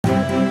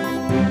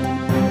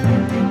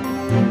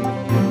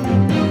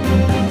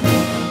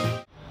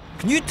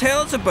Can you tell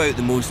us about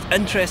the most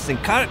interesting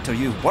character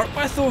you've worked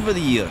with over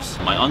the years?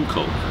 My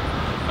uncle,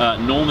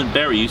 Norman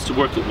Berry, used to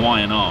work at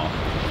Y&R,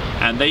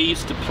 and they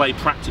used to play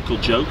practical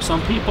jokes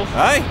on people.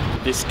 Aye.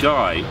 This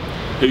guy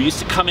who used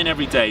to come in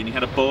every day, and he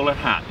had a bowler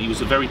hat. He was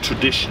a very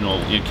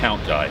traditional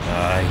account guy.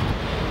 Aye.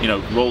 You know,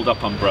 rolled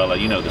up umbrella,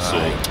 you know the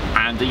sort.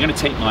 And you're going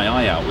to take my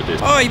eye out with this.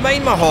 Oh, you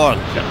mind my horn?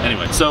 Okay,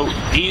 anyway, so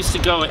he used to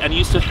go and he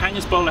used to hang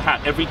his bowler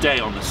hat every day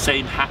on the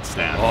same hat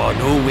stand. Oh,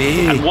 no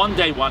way. And one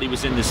day while he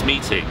was in this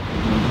meeting,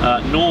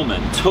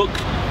 Norman took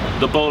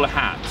the bowler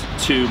hat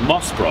to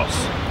Moss Bros,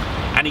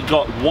 and he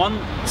got one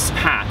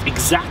hat,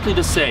 exactly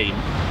the same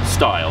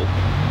style,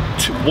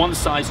 one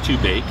size too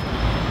big,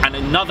 and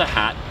another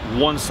hat,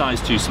 one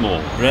size too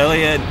small.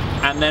 Brilliant.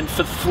 And then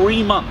for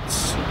 3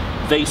 months,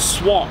 they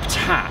swapped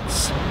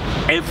hats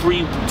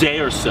every day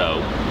or so,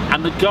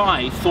 and the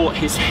guy thought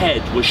his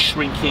head was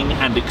shrinking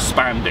and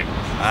expanding.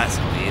 That's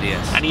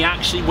hilarious. And he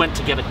actually went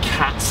to get a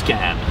CAT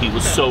scan. He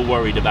was so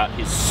worried about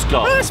his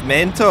skull. That's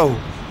mental.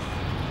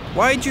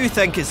 Why do you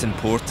think it's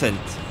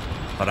important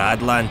for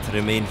Adland to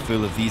remain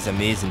full of these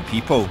amazing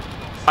people?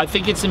 I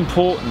think it's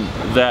important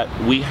that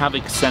we have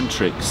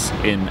eccentrics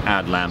in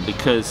Adland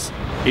because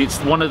it's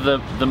one of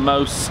the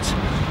most,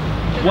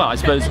 well, I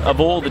suppose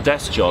of all the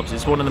desk jobs,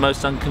 it's one of the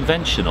most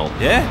unconventional.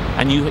 Yeah.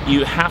 And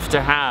you have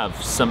to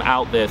have some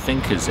out there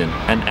thinkers in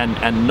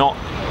and not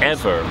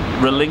ever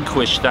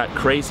relinquish that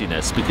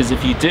craziness, because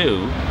if you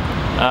do,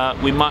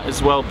 we might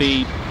as well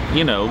be,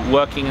 you know,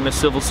 working in the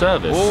civil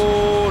service.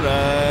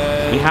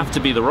 Alright. We have to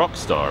be the rock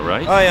star,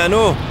 right? Aye, I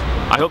know.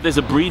 I hope there's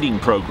a breeding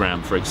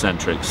program for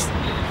eccentrics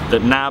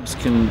that NABS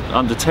can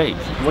undertake.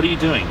 What are you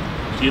doing?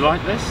 Do you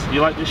like this? You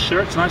like this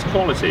shirt? It's nice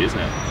quality, isn't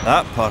it?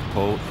 That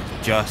purple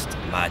is just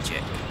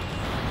magic.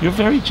 You're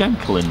very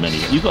gentle in many.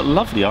 You've got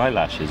lovely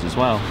eyelashes as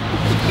well.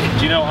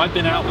 Do you know, I've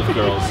been out with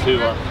girls who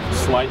are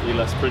slightly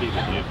less pretty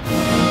than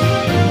you.